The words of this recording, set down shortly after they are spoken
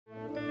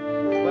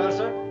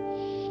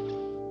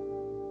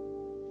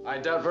I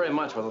doubt very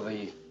much whether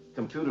the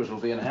computers will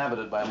be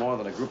inhabited by more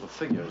than a group of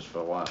figures for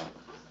a while.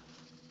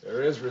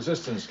 There is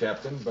resistance,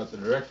 Captain, but the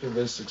directive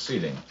is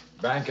succeeding.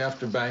 Bank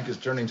after bank is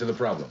turning to the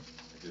problem.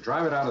 If you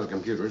drive it out of the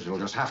computers, you'll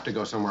just have to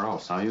go somewhere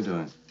else. How are you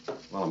doing?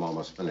 Well, I'm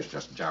almost finished,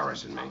 just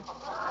Jarvis and me.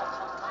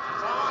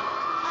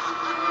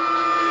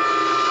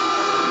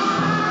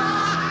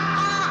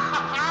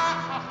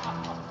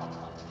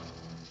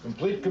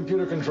 Complete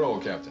computer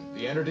control, Captain.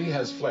 The entity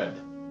has fled.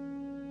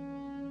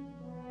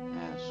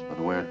 Yes, but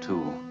where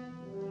to?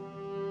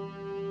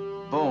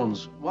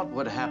 Bones, what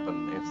would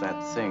happen if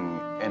that thing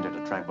entered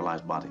a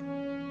tranquilized body?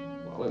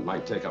 Well, it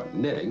might take up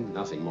knitting,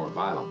 nothing more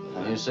violent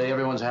than that. You say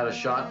everyone's had a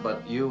shot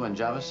but you and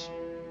Jarvis?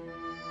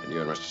 And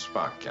you and Mr.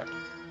 Spock, Captain.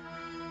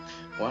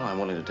 Well, I'm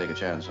willing to take a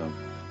chance on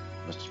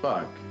Mr.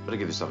 Spock. Better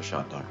give yourself a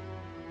shot, Doc.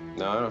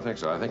 No, I don't think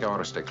so. I think I ought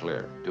to stay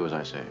clear. Do as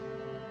I say.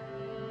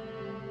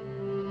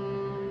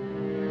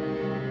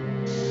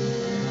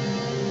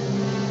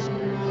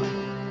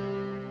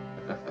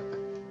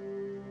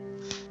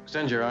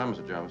 Extend your arm,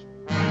 Mr. Jarvis.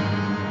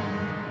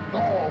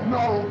 No,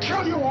 no,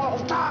 kill you all,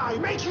 die,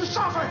 make you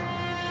suffer!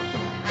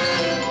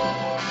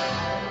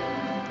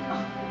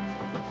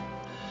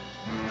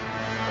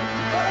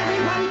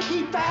 Everybody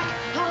keep back!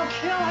 I'll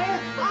kill her!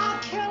 I'll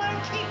kill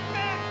her! Keep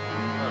back!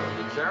 Oh,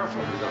 be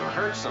careful. You're going to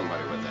hurt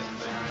somebody with that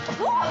thing.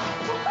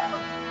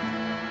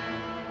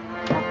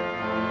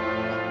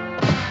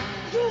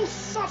 You'll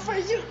suffer,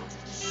 you...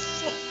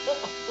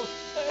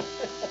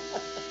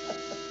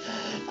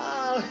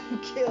 I'll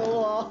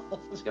kill all.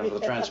 Let's get him to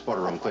the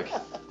transporter room, quick.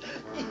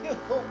 You...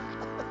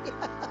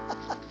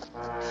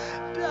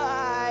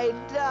 Die,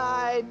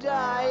 die,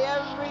 die,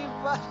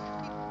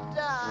 everybody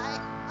die.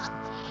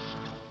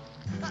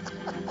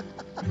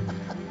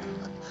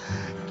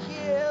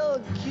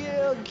 Kill,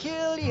 kill,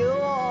 kill you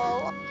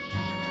all.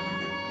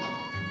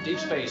 Deep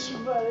space.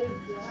 Everybody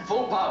die.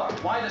 Full power.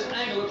 Widest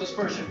angle of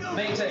dispersion.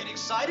 Maintain. Get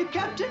excited,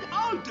 Captain?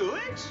 I'll do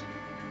it.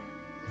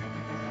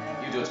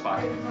 You do it,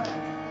 Spock.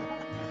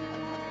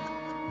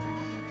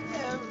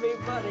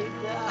 Everybody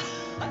died.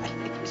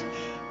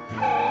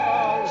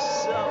 Oh,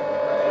 so